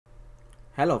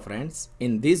Hello friends,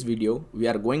 in this video we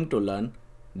are going to learn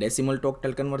decimal to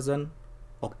octal conversion,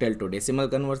 octal to decimal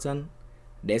conversion,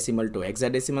 decimal to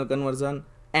hexadecimal conversion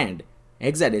and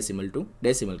hexadecimal to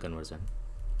decimal conversion.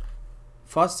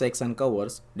 First section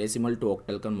covers decimal to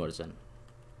octal conversion.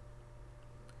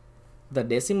 The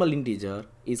decimal integer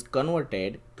is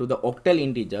converted to the octal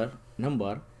integer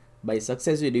number by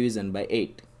successive division by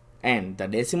 8 and the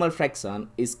decimal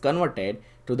fraction is converted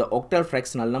to the octal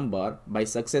fractional number by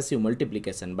successive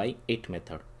multiplication by 8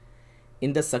 method.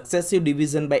 In the successive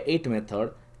division by 8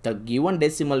 method, the given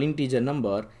decimal integer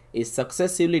number is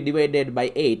successively divided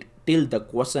by 8 till the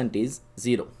quotient is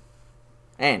 0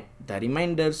 and the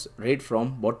remainders read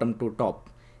from bottom to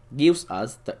top gives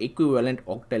us the equivalent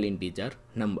octal integer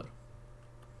number.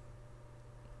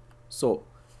 So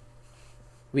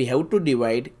we have to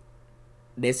divide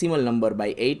decimal number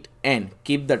by 8 and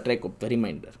keep the track of the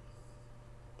remainder.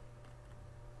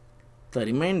 The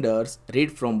remainders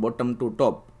read from bottom to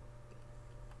top.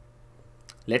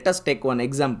 Let us take one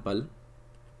example.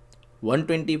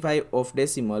 125 of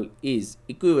decimal is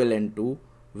equivalent to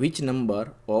which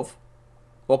number of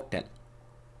octal?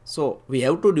 So we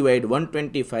have to divide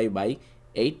 125 by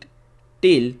 8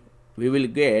 till we will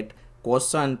get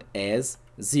quotient as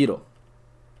 0.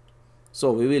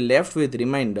 So we will left with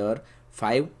remainder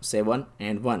 5, 7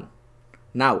 and 1.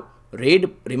 Now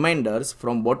read remainders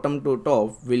from bottom to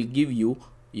top will give you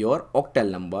your octal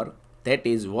number, that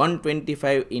is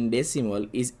 125 in decimal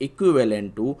is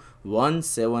equivalent to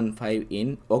 175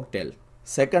 in octal.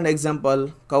 Second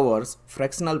example covers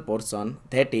fractional portion,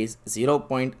 that is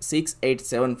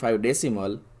 0.6875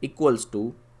 decimal equals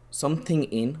to something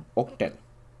in octal.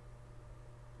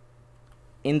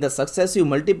 In the successive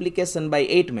multiplication by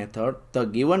 8 method, the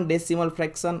given decimal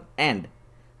fraction and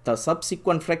the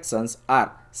subsequent fractions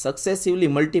are successively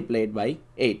multiplied by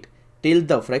 8 till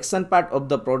the fraction part of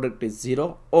the product is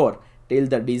 0 or till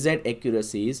the desired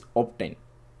accuracy is obtained.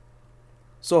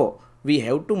 So we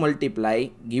have to multiply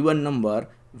given number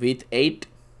with 8.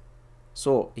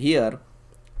 So here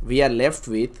we are left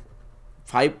with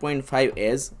 5.5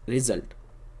 as result.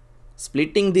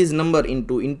 Splitting this number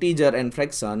into integer and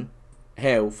fraction,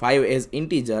 have 5 as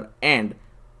integer and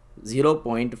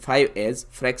 0.5 as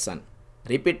fraction.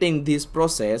 Repeating this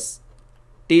process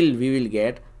till we will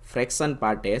get fraction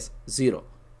part as 0.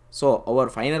 So our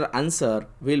final answer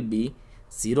will be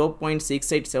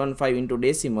 0.6875 into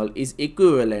decimal is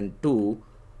equivalent to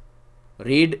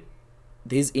read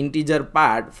this integer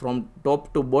part from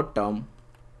top to bottom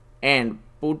and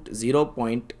put 0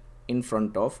 point in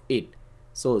front of it.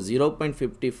 So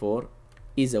 0.54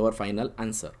 is our final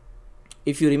answer.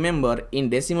 If you remember, in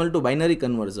decimal to binary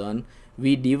conversion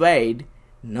we divide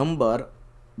number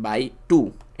by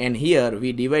 2 and here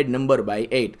we divide number by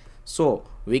 8. So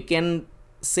we can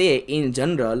say in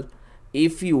general,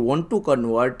 if you want to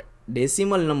convert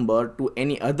decimal number to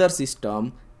any other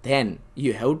system, then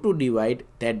you have to divide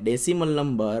that decimal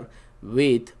number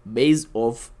with base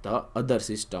of the other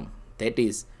system, that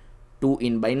is 2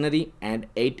 in binary and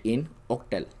 8 in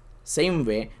octal. Same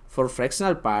way for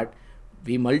fractional part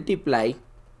we multiply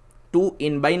 2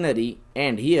 in binary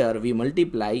and here we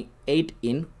multiply 8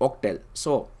 in octal.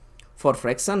 So for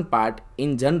fraction part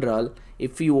in general,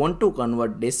 if you want to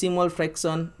convert decimal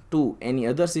fraction to any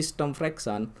other system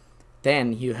fraction,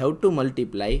 then you have to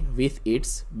multiply with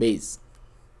its base.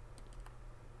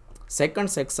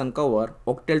 Second section cover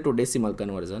octal to decimal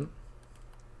conversion.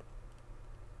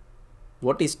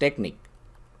 What is technique?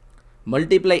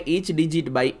 Multiply each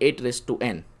digit by 8 raised to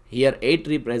n. Here 8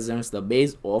 represents the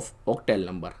base of octal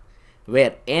number,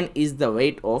 where n is the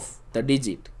weight of the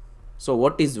digit. So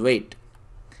what is weight?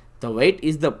 The weight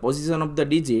is the position of the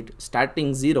digit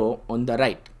starting 0 on the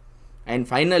right, and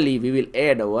finally we will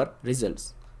add our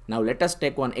results. Now let us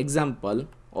take one example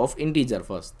of integer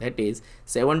first, that is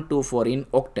 724 in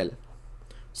octal.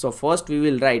 So first we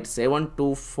will write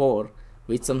 724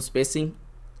 with some spacing.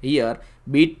 Here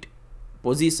bit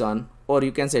position, or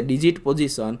you can say digit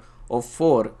position of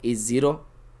 4 is 0,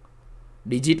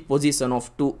 digit position of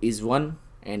 2 is 1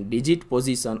 and digit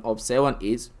position of 7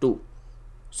 is 2.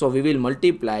 So we will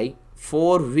multiply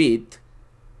 4 with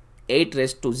 8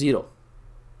 raised to 0.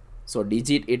 So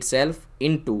digit itself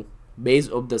into base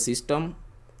of the system.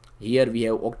 Here we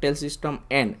have octal system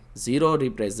and 0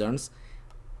 represents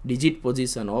digit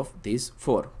position of this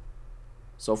 4.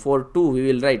 So for 2 we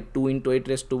will write 2 into 8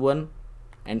 raised to 1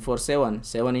 and for 7,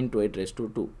 7 into 8 raised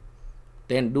to 2.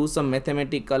 Then do some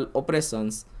mathematical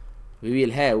operations. We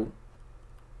will have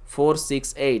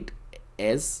 468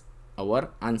 as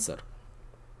our answer.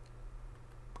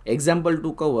 Example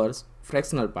 2 covers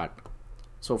fractional part.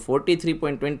 So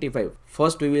 43.25.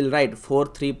 First we will write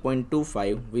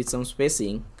 43.25 with some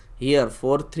spacing. Here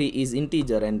 43 is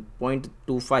integer and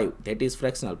 0.25, that is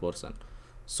fractional portion.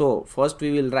 So first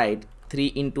we will write 3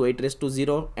 into 8 raised to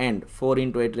 0 and 4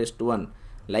 into 8 raised to 1,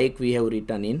 like we have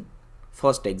written in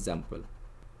first example.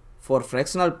 For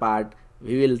fractional part,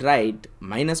 we will write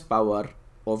minus power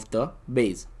of the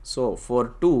base. So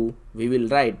for 2, we will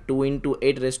write 2 into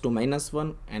 8 raised to minus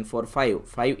 1, and for 5,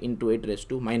 5 into 8 raised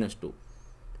to minus 2.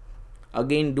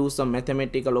 Again do some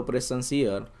mathematical operations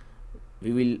here.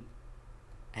 We will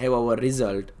have our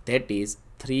result, that is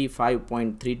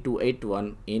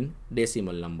 35.3281 in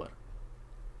decimal number.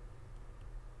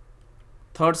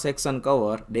 Third section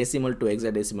cover decimal to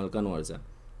hexadecimal conversion.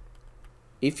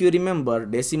 If you remember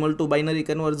decimal to binary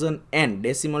conversion and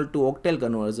decimal to octal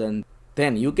conversion,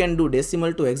 then you can do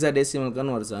decimal to hexadecimal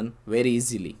conversion very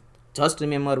easily. Just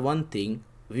remember one thing,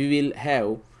 we will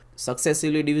have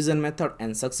successively division method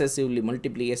and successively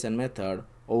multiplication method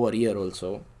over here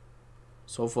also.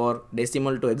 So for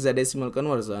decimal to hexadecimal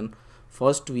conversion,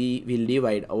 first we will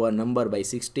divide our number by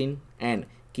 16 and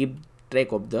keep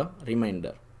track of the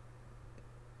remainder.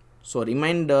 So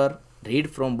remainder read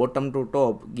from bottom to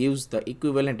top gives the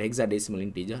equivalent hexadecimal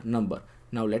integer number.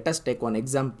 Now let us take one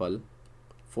example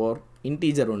for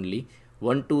integer only,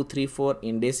 1, 2, 3, 4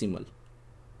 in decimal.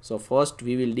 So first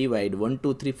we will divide 1,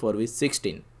 2, 3, 4 with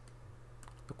 16.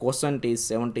 The quotient is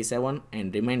 77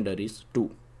 and remainder is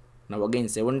 2. Now again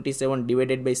 77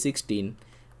 divided by 16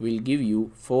 will give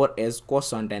you 4 as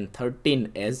quotient and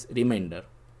 13 as remainder.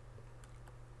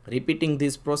 Repeating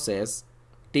this process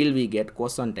till we get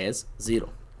quotient as 0.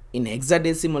 In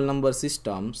hexadecimal number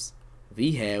systems,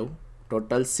 we have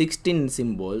total 16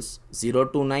 symbols 0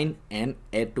 to 9 and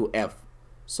A to F.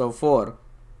 So for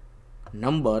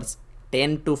numbers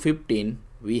 10 to 15,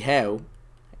 we have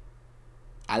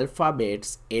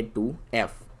alphabets A to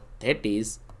F. That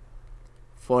is,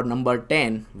 for number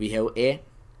 10 we have A,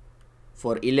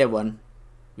 for 11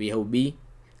 we have B,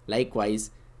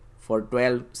 likewise for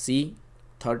 12 C,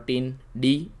 13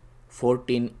 D,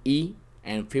 14 E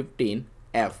and 15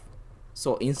 F.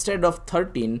 So instead of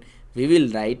 13 we will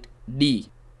write D.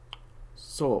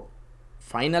 So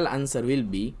final answer will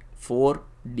be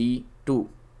 4D2.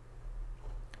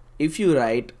 If you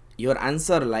write your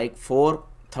answer like 4,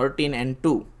 13 and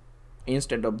 2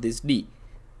 instead of this D,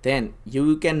 then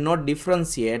you cannot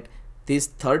differentiate this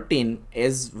 13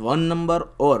 as one number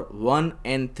or 1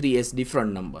 and 3 as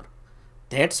different number.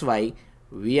 That's why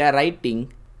we are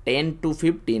writing 10 to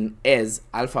 15 as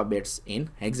alphabets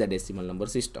in hexadecimal number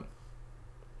system.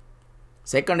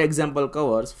 Second example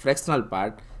covers fractional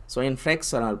part. So in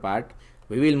fractional part,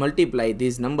 we will multiply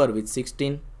this number with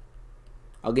 16.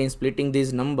 Again splitting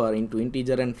this number into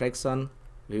integer and fraction,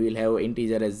 we will have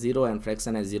integer as 0 and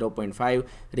fraction as 0.5.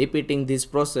 Repeating this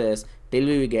process till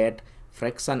we get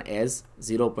fraction as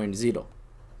 0.0.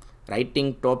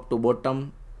 Writing top to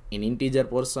bottom in integer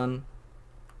portion,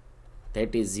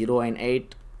 that is 0 and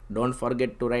 8. Don't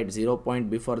forget to write 0 point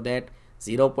before that.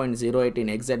 0.08 in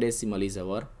hexadecimal is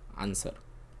our answer.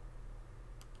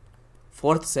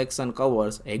 Fourth section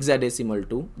covers hexadecimal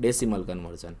to decimal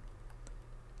conversion.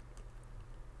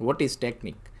 What is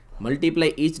technique?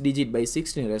 Multiply each digit by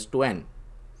 16 raised to n.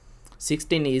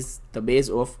 16 is the base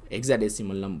of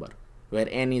hexadecimal number, where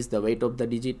n is the weight of the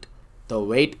digit. The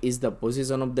weight is the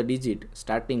position of the digit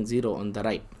starting 0 on the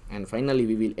right, and finally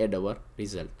we will add our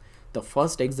result. The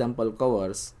first example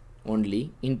covers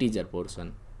only integer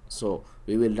portion. So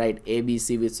we will write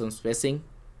ABC with some spacing,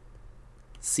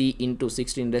 C into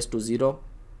 16 raised to 0,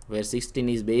 where 16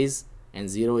 is base and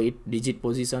 0 is digit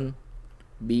position,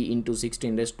 B into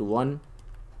 16 raised to 1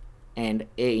 and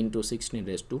A into 16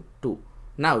 raised to 2.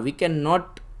 Now we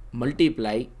cannot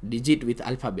multiply digit with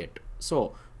alphabet,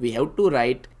 so we have to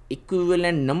write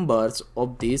equivalent numbers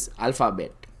of this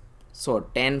alphabet. So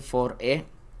 10 for A,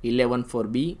 11 for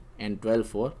B and 12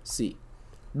 for C.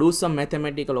 Do some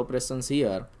mathematical operations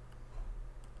here.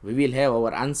 We will have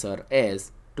our answer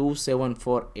as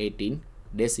 27418 in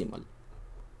decimal.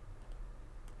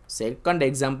 Second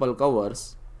example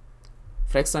covers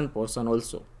fraction portion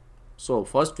also. So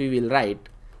first we will write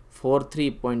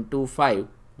 43.25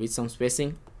 with some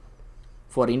spacing.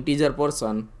 For integer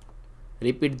portion,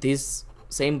 repeat this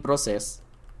same process.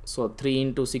 So 3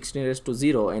 into 16 raised to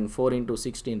 0 and 4 into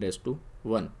 16 raised to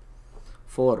 1.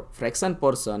 For fraction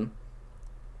portion,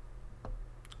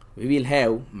 we will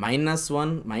have minus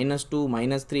 1, minus 2,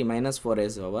 minus 3, minus 4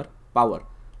 as our power.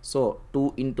 So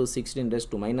 2 into 16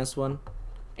 raised to minus 1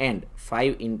 and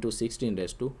 5 into 16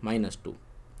 raised to minus 2.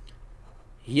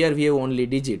 Here we have only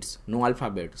digits, no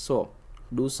alphabet. So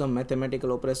do some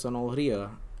mathematical operation over here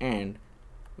and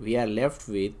we are left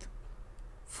with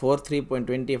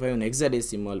 43.25 in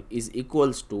hexadecimal is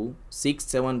equals to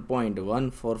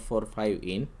 67.1445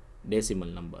 in decimal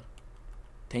number.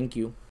 Thank you.